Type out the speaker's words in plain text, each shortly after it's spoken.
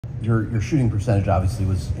Your shooting percentage obviously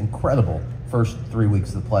was incredible first 3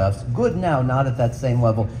 weeks of the playoffs. Good now, not at that same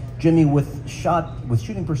level. Jimmy, with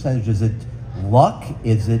shooting percentage, is it luck?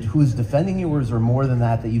 Is it who's defending you, or is there more than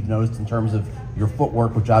that you've noticed in terms of your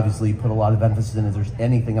footwork, which obviously you put a lot of emphasis in? Is there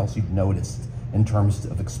anything else you've noticed in terms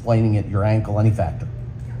of explaining it, your ankle, any factor?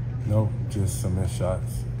 No, just some missed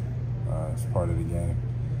shots. It's part of the game.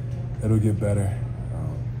 It'll get better,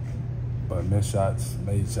 but missed shots,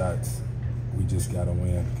 made shots, we just got to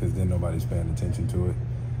win, because then nobody's paying attention to it,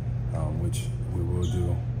 which we will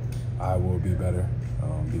do. I will be better,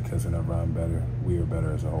 because whenever I'm better, we are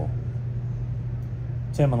better as a whole.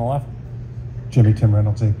 Tim on the left. Jimmy, Tim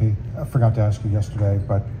Reynolds, AP. I forgot to ask you yesterday,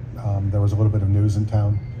 but there was a little bit of news in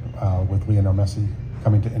town with Lionel Messi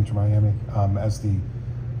coming to Inter Miami. As the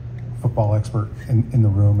football expert in the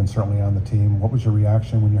room and certainly on the team, what was your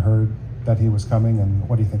reaction when you heard that he was coming, and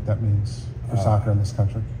what do you think that means for soccer in this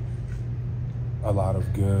country? A lot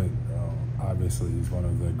of good. Obviously, he's one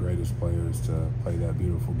of the greatest players to play that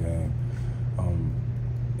beautiful game.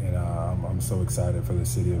 And I'm so excited for the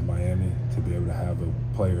city of Miami to be able to have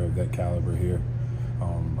a player of that caliber here.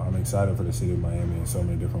 I'm excited for the city of Miami in so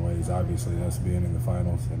many different ways. Obviously, us being in the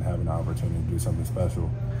finals and having the opportunity to do something special.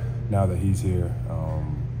 Now that he's here,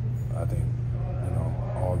 I think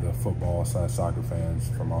all the football/soccer fans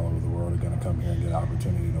from all over the world are going to come here and get an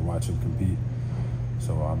opportunity to watch him compete.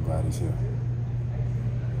 So I'm glad he's here.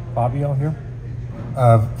 Fabio here.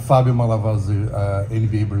 Fabio Malavazzi,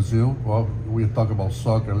 NBA Brazil. Well, we talk about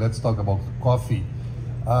soccer. Let's talk about coffee.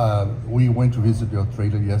 We went to visit your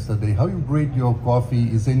trailer yesterday. How you grade your coffee?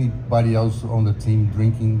 Is anybody else on the team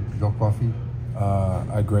drinking your coffee?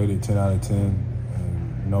 I graded 10 out of 10,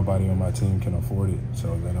 and nobody on my team can afford it,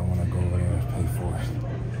 so they don't want to go over there and pay for it.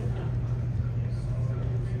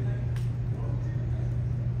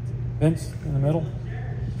 Vince in the middle.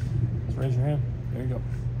 Just raise your hand. There you go.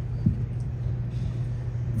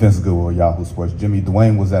 Vince Goodwill, Yahoo Sports. Jimmy,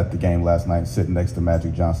 Dwayne was at the game last night sitting next to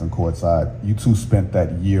Magic Johnson courtside. You two spent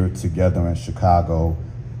that year together in Chicago,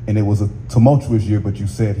 and it was a tumultuous year, but you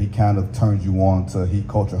said he kind of turned you on to Heat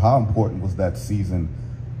culture. How important was that season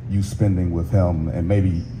you spending with him, and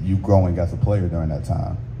maybe you growing as a player during that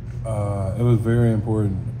time? It was very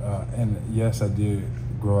important, and yes, I did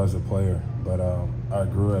grow as a player, but I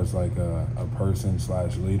grew as like a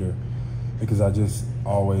person/leader, because I just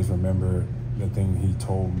always remember the thing he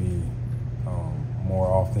told me more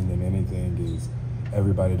often than anything is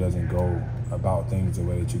everybody doesn't go about things the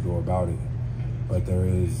way that you go about it, but there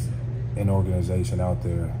is an organization out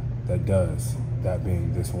there that does, that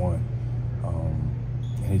being this one.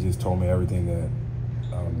 He just told me everything that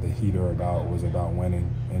the Heat are about was about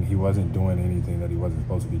winning, and he wasn't doing anything that he wasn't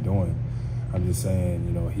supposed to be doing. I'm just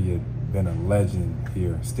saying, he had been a legend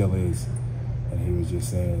here, still is, and he was just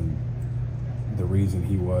saying the reason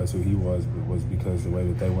he was who he was because the way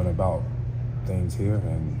that they went about things here,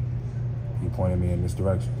 and he pointed me in this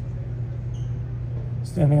direction.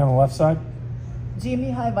 Standing on the left side.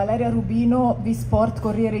 Jimmy, hi, Valeria Rubino, V-Sport,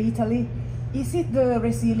 Corriere Italy. Is it the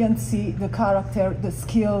resiliency, the character, the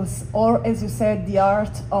skills, or as you said, the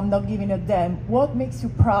art of not giving a damn? What makes you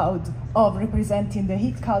proud of representing the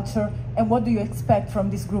Heat culture, and what do you expect from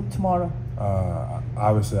this group tomorrow?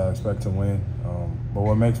 Obviously, I expect to win, but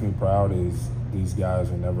what makes me proud is these guys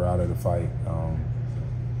are never out of the fight.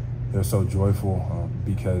 They're so joyful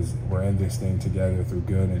because we're in this thing together through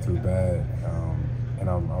good and through bad, and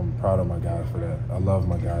I'm proud of my guys for that. I love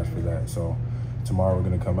my guys for that. So tomorrow we're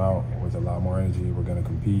going to come out with a lot more energy. We're going to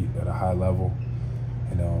compete at a high level,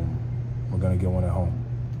 and we're going to get one at home.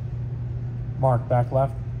 Mark, back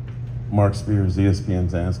left. Mark Spears,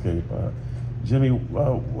 ESPN's Landscape. Jimmy,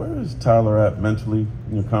 where is Tyler at mentally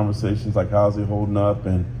in your conversations? Like, how's he holding up,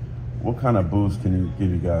 and what kind of boost can he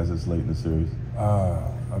give you guys this late in the series?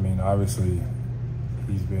 I mean, obviously,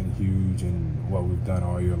 he's been huge in what we've done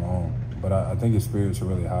all year long, but I think his spirits are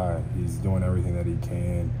really high. He's doing everything that he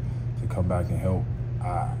can to come back and help.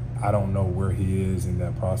 I don't know where he is in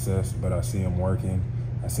that process, but I see him working.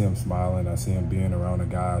 I see him smiling. I see him being around the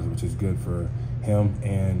guys, which is good for him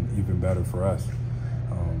and even better for us.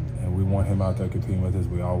 And we want him out there competing with us.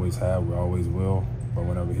 We always have, we always will. But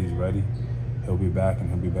whenever he's ready, he'll be back and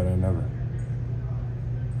he'll be better than ever.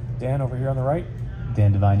 Dan over here on the right.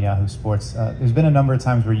 Dan Devine, Yahoo Sports. There's been a number of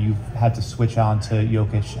times where you've had to switch on to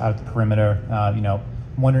Jokic out at the perimeter. I'm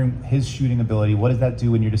wondering his shooting ability. What does that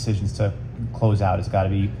do in your decisions to close out? It's got to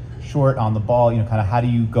be short on the ball. Kind of how do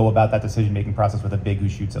you go about that decision-making process with a big who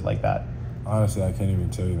shoots it like that? Honestly, I can't even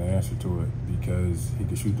tell you the answer to it because he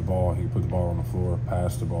can shoot the ball, he can put the ball on the floor,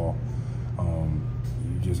 pass the ball.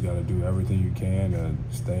 You just got to do everything you can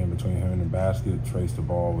to stay in between him and the basket, trace the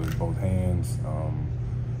ball with both hands.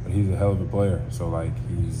 but he's a hell of a player. So like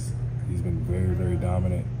he's been very, very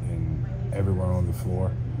dominant in everywhere on the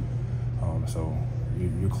floor. So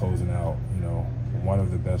you're closing out, one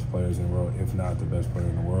of the best players in the world, if not the best player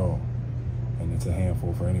in the world, and it's a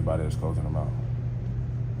handful for anybody that's closing them out.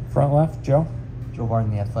 Front left, Joe. Joe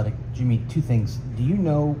Barton, The Athletic. Jimmy, two things. Do you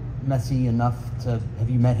know Messi enough have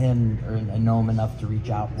you met him or know him enough to reach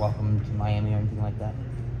out, welcome him to Miami or anything like that?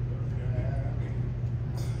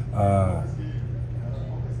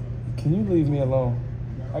 Can you leave me alone?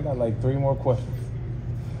 I got like 3 more questions.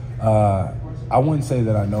 I wouldn't say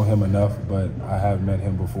that I know him enough, but I have met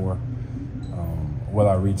him before. Will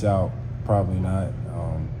I reach out? Probably not.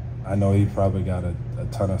 I know he probably got a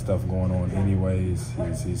ton of stuff going on anyways.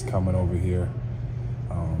 He's coming over here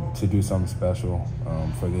to do something special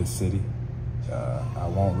for this city. I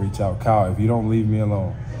won't reach out. Kyle, if you don't leave me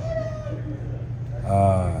alone.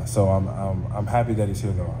 So I'm happy that he's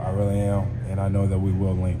here though. I really am, and I know that we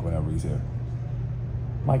will link whenever he's here.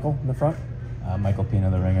 Michael in the front. Michael Pina,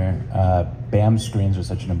 The Ringer. Bam screens are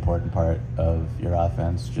such an important part of your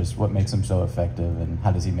offense. Just what makes him so effective, and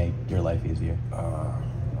how does he make your life easier?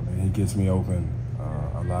 He gets me open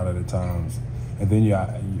a lot of the times. And then you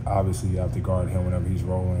obviously have to guard him whenever he's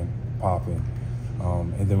rolling, popping.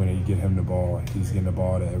 And then when you get him the ball, he's getting the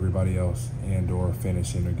ball to everybody else and or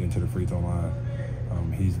finishing or getting to the free throw line.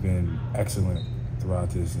 He's been excellent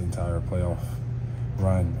throughout this entire playoff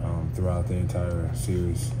run, throughout the entire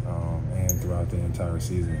series, and throughout the entire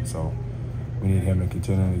season. So we need him to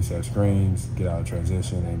continually set screens, get out of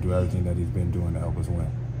transition, and do everything that he's been doing to help us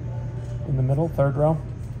win. In the middle, third row.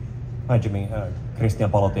 Hi, Jimmy.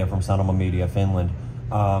 Christian Palotia from Sanoma Media, Finland.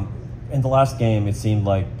 In the last game, it seemed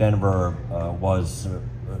like Denver was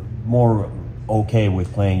more okay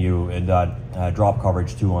with playing you in that drop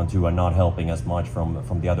coverage 2-on-2 and not helping as much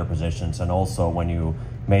from the other positions. And also when you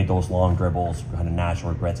made those long dribbles, kind of Nash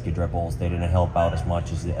or Gretzky dribbles, they didn't help out as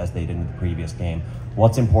much as they did in the previous game.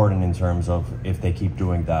 What's important in terms of if they keep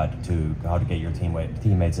doing that to how to get your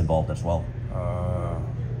teammates involved as well?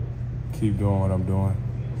 Keep doing what I'm doing.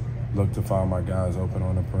 Look to find my guys open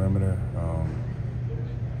on the perimeter.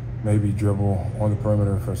 Maybe dribble on the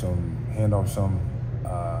perimeter for some handoff,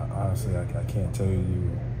 honestly, I can't tell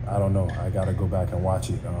you. I don't know. I got to go back and watch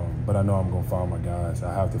it. But I know I'm going to find my guys.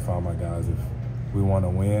 I have to find my guys if we want to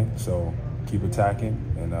win. So keep attacking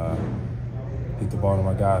and hit the ball to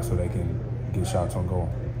my guys so they can get shots on goal.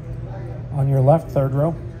 On your left, third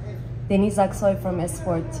row. Deniz Aksoy from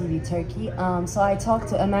Esport TV Turkey. So I talked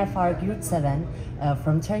to Ömer Faruk Yurtseven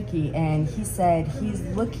from Turkey, and he said he's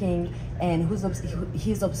looking and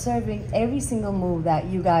he's observing every single move that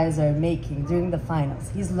you guys are making during the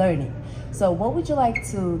finals. He's learning. So what would you like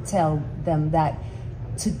to tell them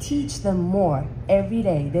to teach them more every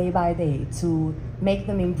day, day by day, to make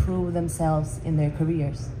them improve themselves in their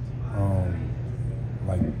careers?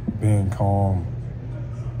 Like being calm,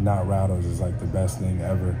 not rattled is like the best thing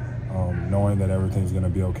ever. Knowing that everything's gonna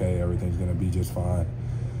be okay, everything's gonna be just fine.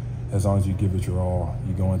 As long as you give it your all,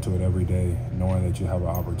 you go into it every day, knowing that you have an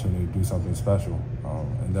opportunity to do something special.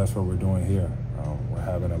 And that's what we're doing here. We're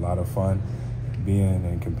having a lot of fun being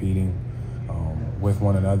and competing with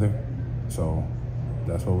one another. So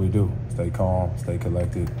that's what we do. Stay calm, stay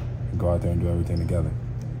collected, and go out there and do everything together.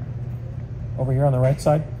 Over here on the right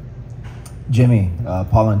side. Jimmy,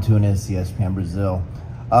 Paul Antunes, ESPN Brazil.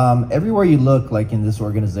 Everywhere you look, like in this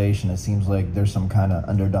organization, it seems like there's some kind of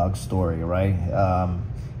underdog story, right?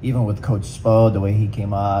 Even with Coach Spo, the way he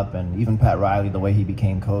came up, and even Pat Riley, the way he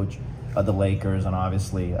became coach of the Lakers, and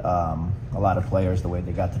obviously a lot of players, the way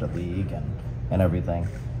they got to the league and everything.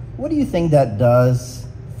 What do you think that does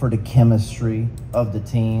for the chemistry of the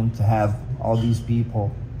team to have all these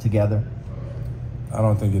people together? I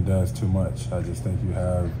don't think it does too much. I just think you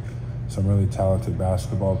have some really talented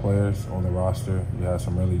basketball players on the roster. You have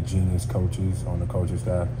some really genius coaches on the coaching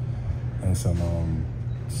staff, and some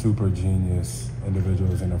super genius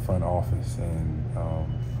individuals in the front office. And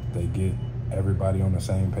they get everybody on the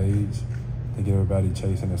same page. They get everybody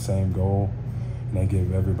chasing the same goal, and they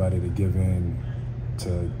give everybody to give in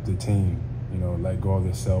to the team. Let go of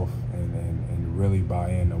the self and really buy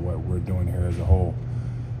into what we're doing here as a whole.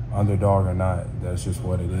 Underdog or not, that's just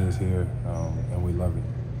what it is here, and we love it.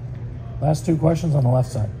 Last two questions on the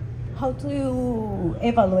left side. How do you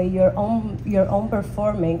evaluate your own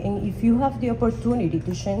performing, and if you have the opportunity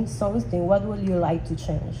to change something, what would you like to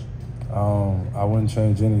change? I wouldn't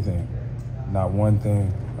change anything, not one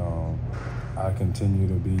thing. I continue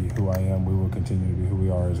to be who I am. We will continue to be who we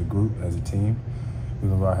are as a group, as a team. We're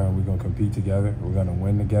gonna go out here and we're gonna compete together. We're gonna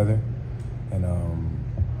win together, and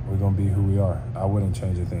we're gonna be who we are. I wouldn't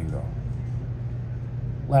change a thing though.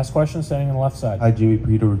 last question, standing on the left side. Hi, Jimmy.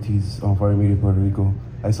 Peter Ortiz on Fire Media, Puerto Rico.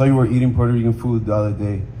 I saw you were eating Puerto Rican food the other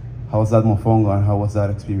day. How was that mofongo and how was that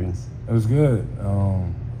experience? It was good.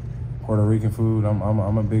 Puerto Rican food,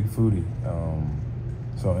 I'm a big foodie.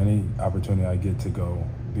 So any opportunity I get to go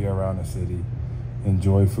be around the city,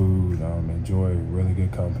 enjoy food, enjoy really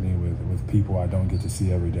good company with people I don't get to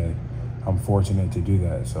see every day, I'm fortunate to do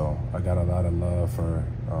that. So I got a lot of love for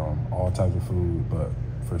all types of food, but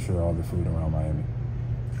for sure all the food around Miami.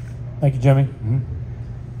 Thank you, Jimmy. Mm-hmm.